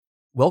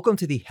Welcome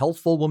to the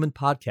Healthful Woman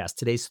Podcast.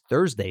 Today's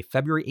Thursday,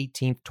 February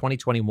 18th,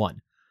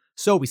 2021.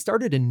 So we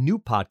started a new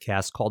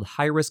podcast called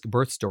High Risk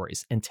Birth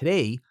Stories, and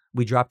today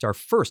we dropped our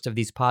first of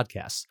these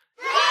podcasts.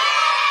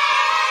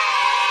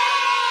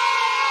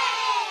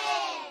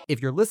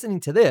 If you're listening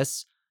to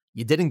this,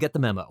 you didn't get the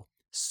memo.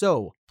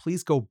 So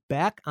please go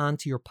back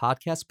onto your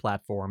podcast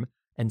platform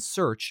and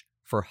search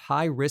for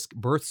High Risk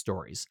Birth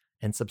Stories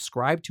and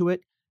subscribe to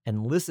it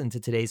and listen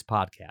to today's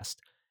podcast.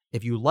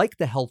 If you like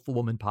the Healthful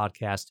Woman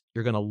podcast,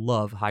 you're going to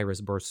love High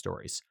Risk Birth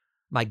Stories.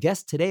 My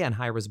guest today on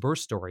High Risk Birth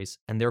Stories,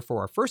 and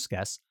therefore our first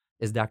guest,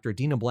 is Dr.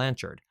 Dina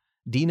Blanchard.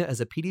 Dina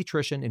is a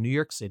pediatrician in New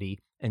York City,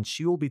 and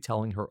she will be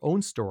telling her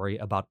own story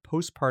about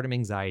postpartum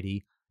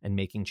anxiety and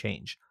making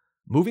change.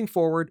 Moving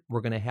forward,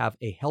 we're going to have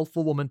a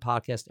Healthful Woman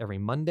podcast every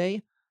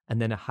Monday,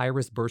 and then a High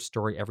Risk Birth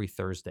Story every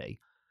Thursday.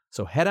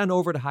 So head on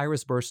over to High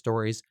Risk Birth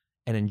Stories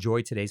and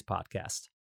enjoy today's podcast.